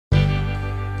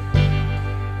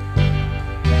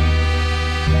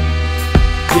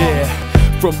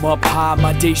From up high,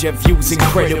 my deja vue's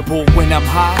incredible. When I'm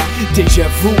high, deja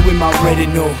vu in my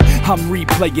retinal. I'm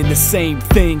replaying the same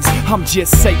things. I'm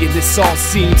just saying this all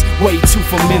seems way too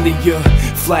familiar.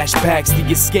 Flashbacks,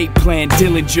 the escape plan,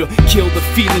 Dillinger. Kill the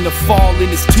feeling of falling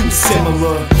is too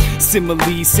similar.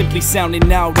 Similes simply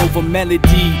sounding out over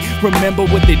melody. Remember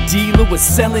what the dealer was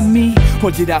selling me?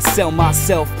 Or did I sell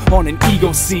myself on an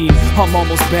ego scene? I'm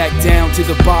almost back down to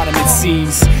the bottom it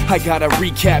seems. I gotta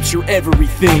recapture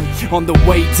everything. On the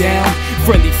way down,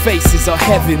 friendly faces are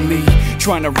heavenly.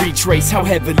 Trying to retrace how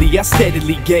heavily I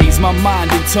steadily gaze. My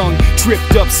mind and tongue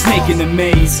tripped up, snake in the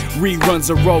maze. Reruns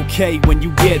are okay when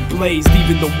you get blazed,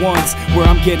 even the ones where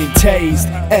I'm getting tased.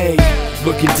 Ayy,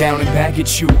 looking down and back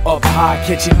at you, up high,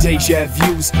 catching deja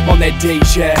views on that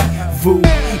deja vu.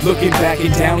 Looking back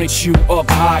and down at you, up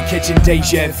high, catching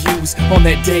deja views on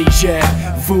that deja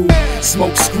vu.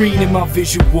 Smoke screen in my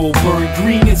visual, burn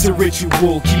green, it's a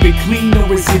ritual. Keep it clean, no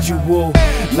residual.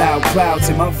 Loud clouds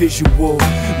in my visual,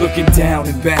 looking down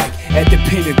and back at the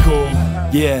pinnacle.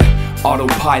 Yeah,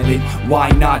 autopilot, why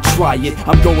not try it?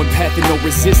 I'm going path of no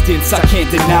resistance, I can't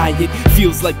deny it.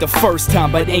 Feels like the first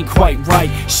time, but ain't quite right.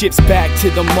 Shifts back to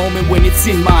the moment when it's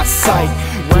in my sight.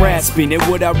 Grasping at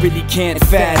what I really can't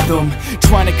fathom.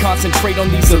 Trying to concentrate on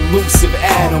these elusive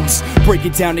atoms. Break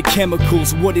it down to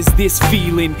chemicals, what is this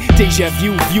feeling? Deja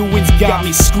vu viewings got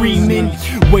me screaming.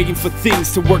 Waiting for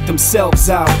things to work themselves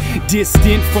out.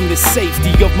 Distant from the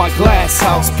safety of my glass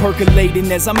house.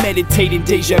 Percolating as I'm meditating,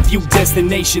 deja vu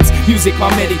destinations. Music my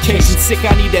medication, sick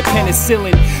I need that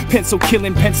penicillin. Pencil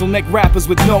killing, pencil neck rappers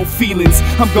with no feelings.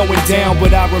 I'm going down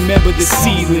but I remember the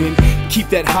ceiling. Keep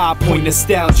that high point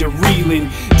nostalgia reeling.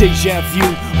 Deja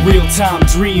vu, real time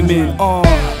dreaming.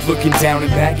 Looking down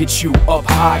and back at you, up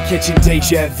high, catching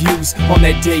deja views on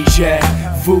that deja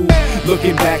vu.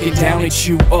 Looking back and down at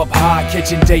you, up high,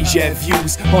 catching deja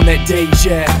views on that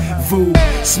deja vu.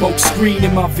 Smoke screen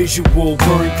in my visual,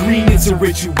 burn green, it's a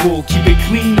ritual. Keep it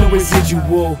clean, no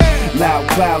residual. Loud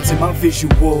clouds in my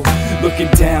visual, looking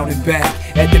down and back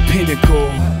at the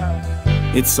pinnacle.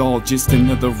 It's all just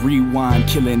another rewind,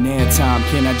 killing airtime.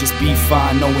 Can I just be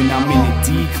fine knowing I'm in a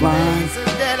decline?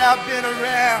 That I've been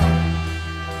around,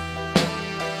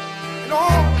 and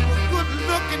all the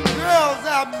good-looking girls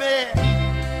I've met,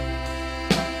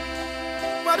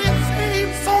 but it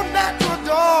seems so natural,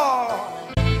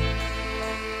 dog,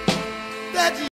 that you